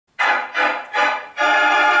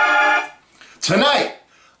Tonight,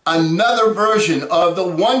 another version of the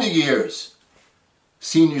Wonder Years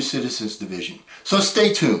Senior Citizens Division. So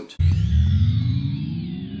stay tuned.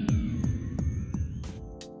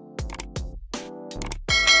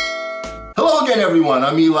 Hello again, everyone.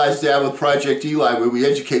 I'm Eli's dad with Project Eli, where we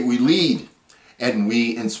educate, we lead, and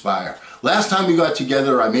we inspire. Last time we got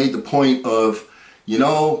together, I made the point of,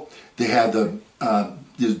 they had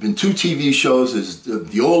there's been two TV shows.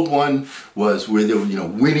 The old one was where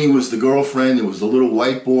Winnie was the girlfriend, it was the little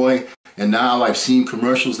white boy, and now I've seen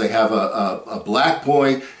commercials, they have a black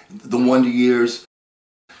boy, the Wonder Years.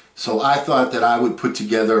 So I thought that I would put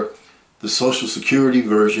together the Social Security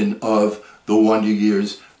version of the Wonder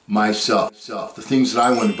Years myself, the things that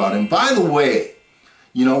I wonder about. And by the way,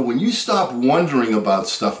 when you stop wondering about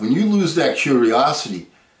stuff, when you lose that curiosity,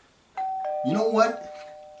 you know what?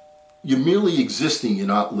 You're merely existing, you're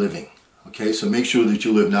not living. Okay, so make sure that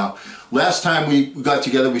you live. Now, last time we got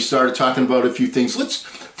together, we started talking about a few things.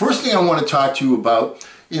 First thing I want to talk to you about,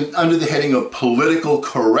 under the heading of political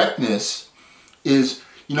correctness, is,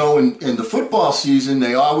 in the football season,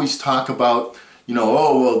 they always talk about, they're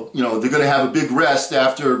going to have a big rest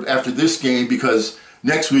after this game because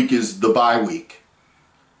next week is the bye week.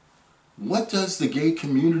 What does the gay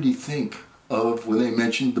community think of when they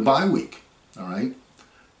mention the bye week? All right?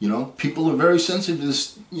 People are very sensitive to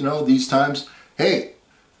this, these times. Hey,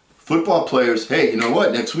 football players, hey, you know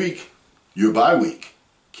what? Next week, your bye week.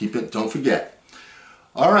 Keep it, don't forget.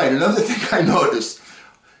 All right, another thing I noticed.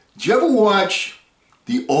 Did you ever watch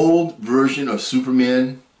the old version of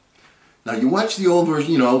Superman? Now, you watch the old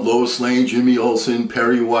version, Lois Lane, Jimmy Olsen,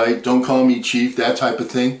 Perry White, Don't Call Me Chief, that type of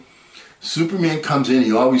thing. Superman comes in,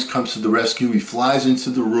 he always comes to the rescue, he flies into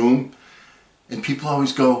the room, and people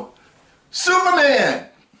always go, Superman!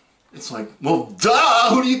 It's like, well,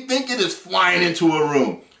 duh, who do you think it is flying into a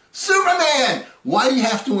room? Superman! Why do you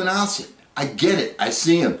have to announce it? I get it, I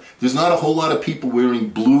see him. There's not a whole lot of people wearing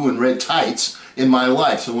blue and red tights in my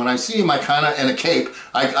life, so when I see him, and a cape,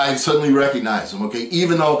 I suddenly recognize him, okay?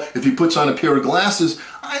 Even though if he puts on a pair of glasses,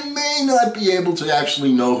 I may not be able to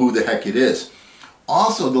actually know who the heck it is.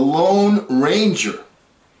 Also, the Lone Ranger,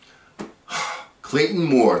 Clayton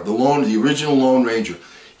Moore, the original Lone Ranger,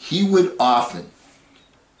 he would often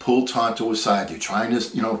pull Tonto aside. They're trying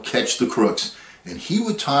to, catch the crooks. And he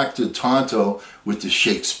would talk to Tonto with the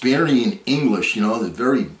Shakespearean English, the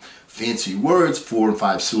very fancy words, 4 and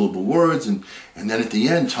 5 syllable words. And then at the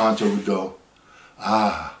end, Tonto would go,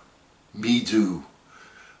 ah, me do.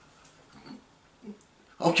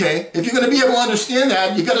 Okay, if you're going to be able to understand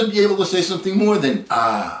that, you got to be able to say something more than,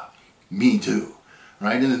 ah, me do.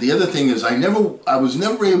 Right? And then the other thing is, I was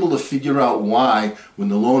never able to figure out why, when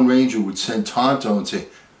the Lone Ranger would send Tonto and say,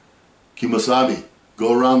 Kimasabi,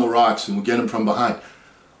 go around the rocks and we'll get him from behind.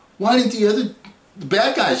 Why didn't the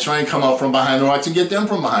bad guys try and come out from behind the rocks and get them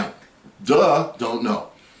from behind? Duh, don't know.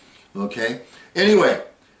 Okay? Anyway,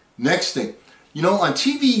 next thing. On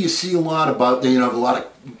TV you see a lot about, a lot of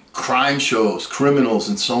crime shows, criminals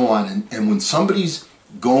and so on, and when somebody's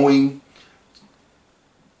when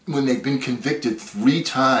they've been convicted 3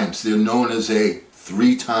 times, they're known as a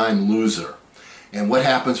 3-time loser. And what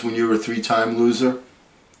happens when you're a 3-time loser?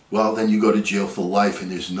 Well, then you go to jail for life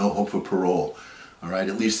and there's no hope for parole. All right,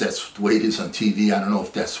 at least that's the way it is on TV. I don't know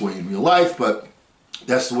if that's the way in real life, but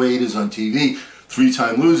that's the way it is on TV.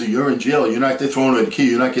 3-time loser, you're in jail. They're throwing away the key.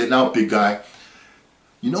 You're not getting out, big guy.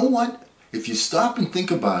 You know what? If you stop and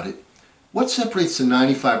think about it, what separates the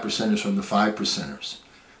 95%ers from the 5%ers?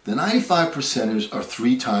 The 95%ers are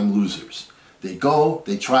 3-time losers. They go,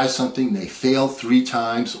 they try something, they fail 3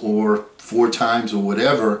 times or 4 times or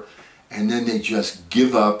whatever, and then they just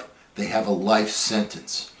give up. They have a life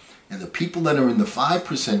sentence. And the people that are in the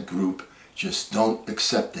 5% group just don't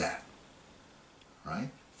accept that. Right?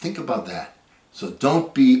 Think about that. So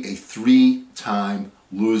don't be a 3-time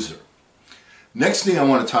loser. Next thing I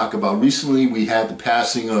want to talk about, recently we had the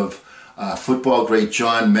passing of football great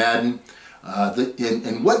John Madden.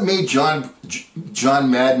 And what made John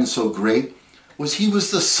Madden so great was he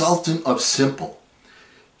was the Sultan of Simple.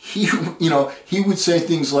 He would say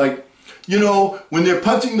things like, when they're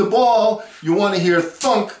punting the ball, you want to hear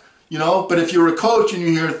thunk, but if you're a coach and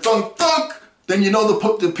you hear thunk, thunk, then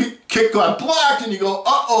the kick got blocked and you go,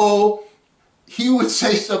 uh-oh. He would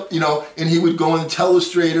say something, and he would go in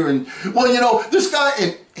Telestrator and, this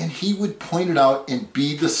guy, and he would point it out and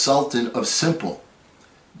be the Sultan of Simple.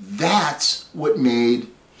 That's what made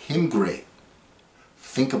him great.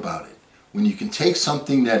 Think about it. When you can take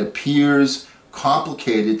something that appears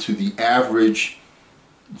complicated to the average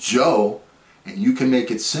Joe and you can make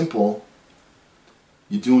it simple,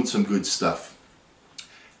 you're doing some good stuff.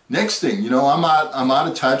 Next thing, I'm out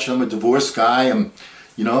of touch. I'm a divorced guy.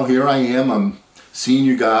 Here I am. I'm a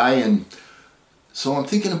senior guy, and so I'm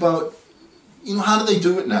thinking about, how do they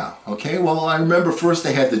do it now? Okay, well, I remember first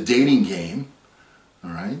they had the dating game. All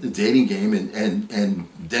right, the dating game, and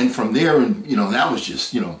then from there, and that was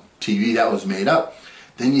just TV that was made up.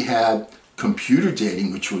 Then you had computer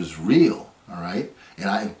dating, which was real. All right,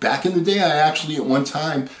 and back in the day, I actually at one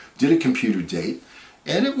time did a computer date,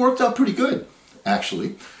 and it worked out pretty good,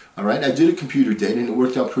 actually. All right, I did a computer date, and it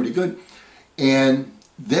worked out pretty good. And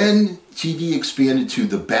then TV expanded to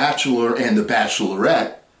The Bachelor and The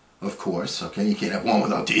Bachelorette, of course. Okay, you can't have one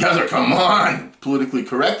without the other. Come on, politically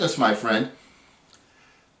correctness, my friend.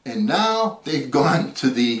 And now they've gone to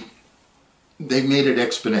they've made it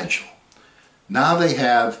exponential. Now they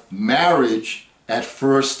have marriage at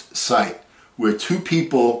first sight, where two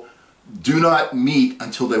people do not meet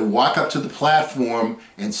until they walk up to the platform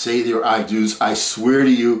and say their I do's. I swear to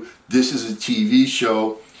you, this is a TV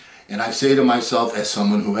show. And I say to myself, as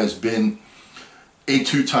someone who has been a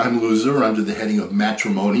two-time loser under the heading of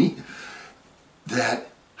matrimony, that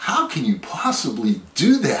how can you possibly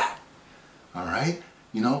do that? All right?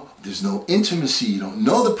 There's no intimacy. You don't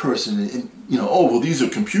know the person. And oh, well, these are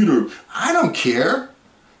computer. I don't care.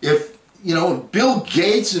 If Bill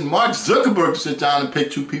Gates and Mark Zuckerberg sit down and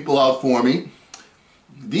pick two people out for me,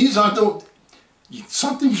 these aren't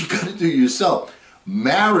something you got to do yourself.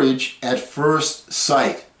 Marriage at first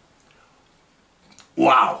sight.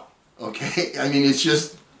 Wow. Okay? I mean,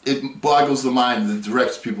 it boggles the mind the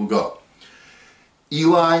direction people go.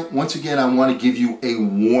 Eli, once again, I want to give you a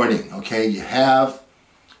warning. Okay? You have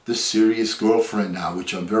the serious girlfriend now,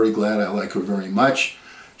 which I'm very glad. I like her very much.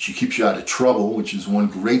 She keeps you out of trouble, which is one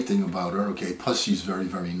great thing about her. Okay? Plus, she's very,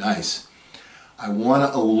 very nice. I want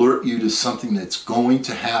to alert you to something that's going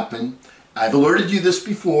to happen. I've alerted you this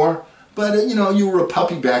before, but you were a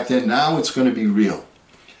puppy back then. Now it's going to be real.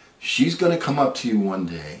 She's going to come up to you one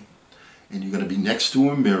day, and you're going to be next to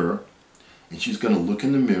a mirror, and she's going to look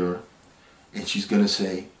in the mirror, and she's going to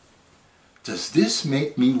say, "Does this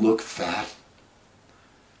make me look fat?"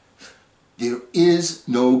 There is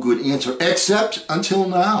no good answer, except until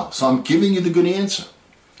now. So I'm giving you the good answer.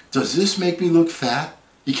 Does this make me look fat?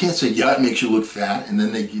 You can't say, yeah, it makes you look fat, and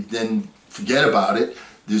then then forget about it.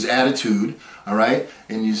 There's attitude, all right?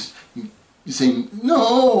 And you say,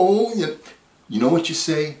 no. You know what you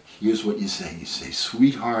say? Here's what you say. You say,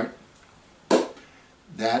 sweetheart,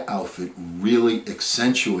 that outfit really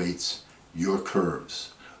accentuates your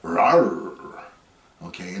curves. Rawr.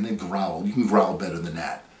 Okay, and then growl. You can growl better than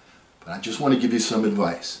that. But I just want to give you some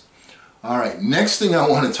advice. All right, next thing I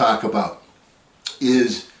want to talk about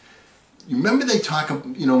is, you remember they talk,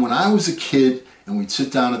 when I was a kid and we'd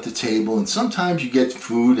sit down at the table and sometimes you get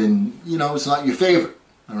food and, it's not your favorite.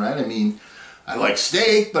 All right, I mean, I like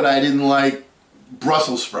steak, but I didn't like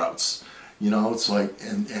Brussels sprouts. It's like,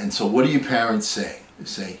 and so what do your parents say? They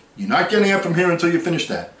say, you're not getting up from here until you finish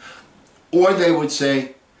that. Or they would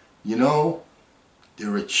say,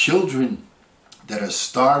 there are children that are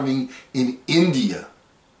starving in India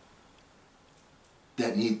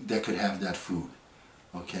that could have that food.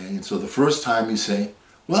 Okay, and so the first time you say,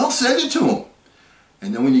 well, send it to them.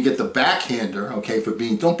 And then when you get the backhander, okay, for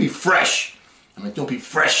don't be fresh. I mean, don't be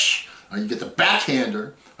fresh. Or you get the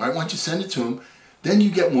backhander, all right, once you send it to them, then you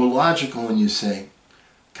get more logical and you say,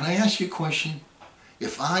 can I ask you a question?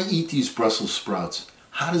 If I eat these Brussels sprouts,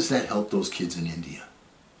 how does that help those kids in India?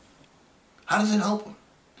 How does it help them?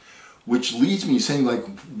 Which leads me saying, like,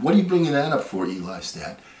 what are you bringing that up for, Eli's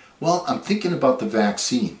dad? Well, I'm thinking about the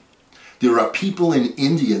vaccine. There are people in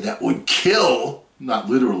India that would kill, not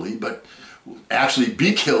literally, but actually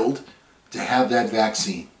be killed to have that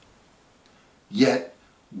vaccine. Yet,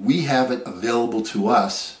 we have it available to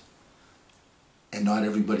us, and not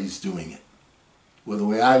everybody's doing it. Well, the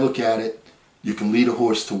way I look at it, you can lead a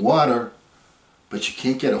horse to water, but you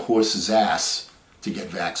can't get a horse's ass to get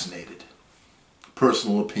vaccinated.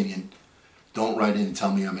 Personal opinion. Don't write in and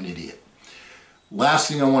tell me I'm an idiot. Last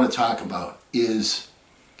thing I want to talk about is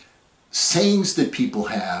sayings that people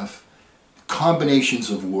have,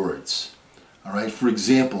 combinations of words. All right, for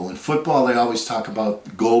example, in football they always talk about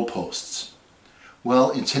goalposts.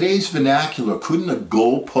 Well, in today's vernacular, couldn't a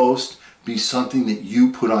goalpost be something that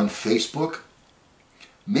you put on Facebook?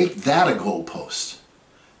 Make that a goalpost.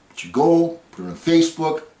 Put your goal, put it on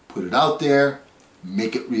Facebook, put it out there,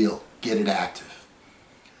 make it real, get it active.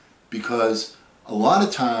 Because a lot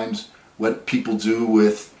of times what people do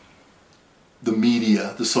with the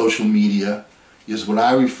media, the social media, is what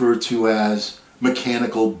I refer to as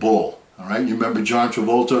mechanical bull. All right, you remember John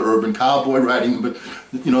Travolta, Urban Cowboy, writing,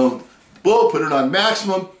 bull, put it on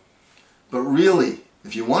maximum. But really,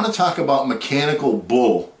 If you want to talk about mechanical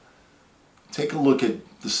bull, take a look at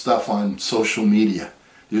the stuff on social media.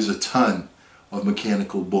 There's a ton of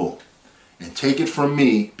mechanical bull. And take it from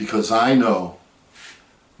me, because I know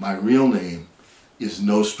my real name is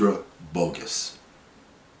Nostra Bogus.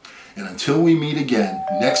 And until we meet again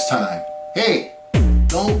next time, hey,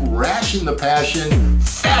 don't ration the passion,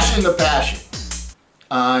 fashion the passion.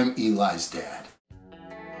 I'm Eli's dad.